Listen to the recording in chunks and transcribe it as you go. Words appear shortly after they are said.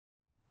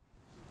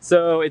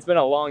So it's been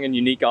a long and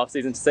unique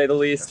offseason, to say the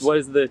least. What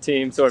has the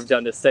team sort of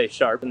done to stay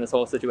sharp in this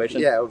whole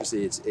situation? Yeah,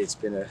 obviously it's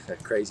been a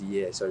crazy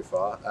year so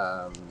far.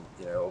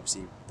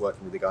 Obviously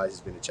working with the guys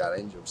has been a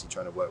challenge. Obviously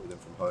trying to work with them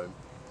from home.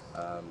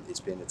 It's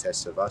been a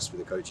test of us with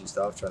the coaching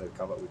staff, trying to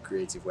come up with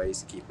creative ways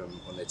to keep them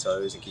on their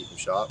toes and keep them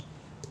sharp.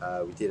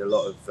 We did a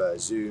lot of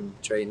Zoom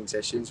training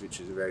sessions, which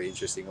was a very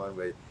interesting one.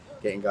 We're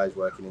getting guys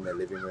working in their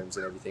living rooms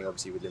and everything,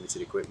 obviously with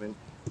limited equipment.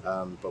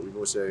 But we've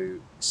also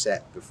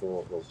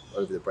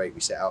over the break, we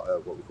set out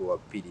what we call our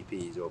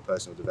PDPs, or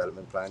personal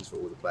development plans, for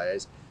all the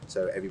players.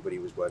 So everybody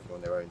was working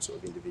on their own sort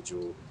of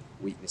individual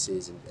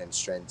weaknesses and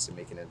strengths and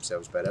making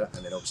themselves better.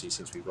 And then obviously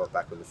since we got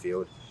back on the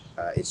field,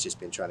 it's just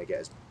been trying to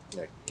get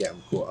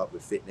them caught up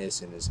with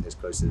fitness and as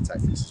close to the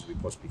tactics as we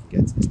possibly can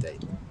get to this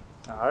date.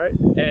 All right,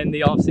 and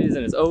the off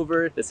season is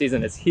over. The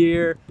season is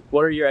here.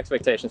 What are your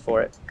expectations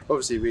for it?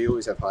 Obviously, we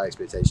always have high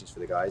expectations for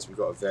the guys. We've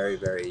got a very,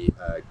 very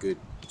good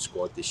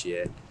squad this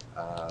year.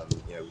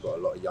 We've got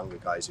a lot of younger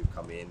guys who've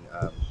come in,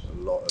 a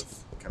lot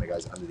of kind of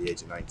guys under the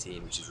age of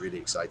 19, which is really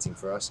exciting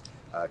for us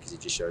because it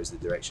just shows the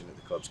direction that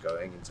the club's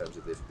going in terms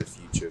of the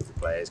future of the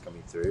players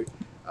coming through.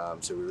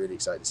 So we're really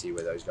excited to see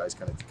where those guys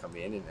kind of come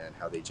in and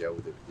how they gel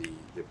with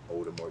the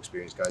older, more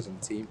experienced guys on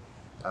the team.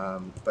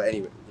 But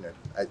anyway,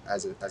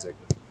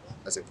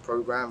 as a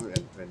program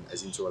and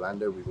as into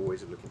Orlando, we've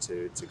always looking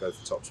to go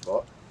for top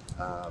spot.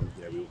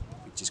 We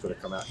just got to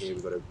come out here.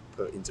 We've got to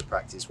put into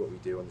practice what we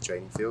do on the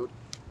training field,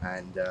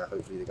 and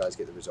hopefully the guys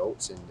get the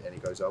results and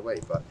it goes our way.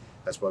 But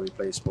that's why we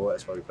play sport.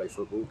 That's why we play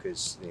football,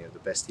 because the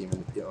best team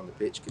on the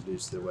pitch could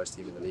lose to the worst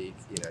team in the league.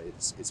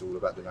 It's all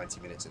about the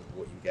 90 minutes and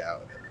what you get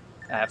out of it.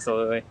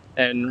 Absolutely.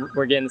 And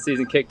we're getting the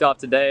season kicked off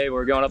today.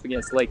 We're going up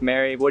against Lake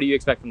Mary. What do you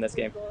expect from this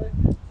game?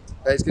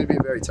 It's going to be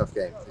a very tough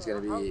game. It's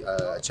going to be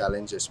a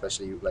challenge,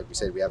 especially, like we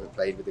said, we haven't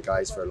played with the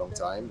guys for a long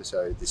time,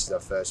 so this is our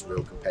first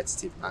real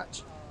competitive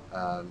match.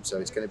 So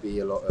it's going to be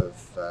a lot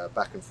of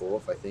back and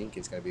forth. I think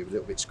it's going to be a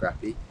little bit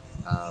scrappy,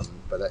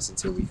 but that's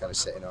until we kind of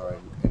set in our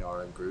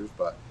own groove.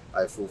 But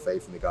I have full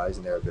faith in the guys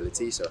and their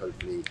ability, so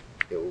hopefully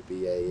it will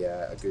be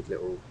a good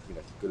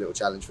little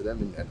challenge for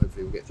them, and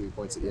hopefully we'll get 3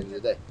 points at the end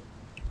of the day.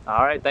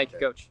 All right, thank you,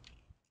 Coach.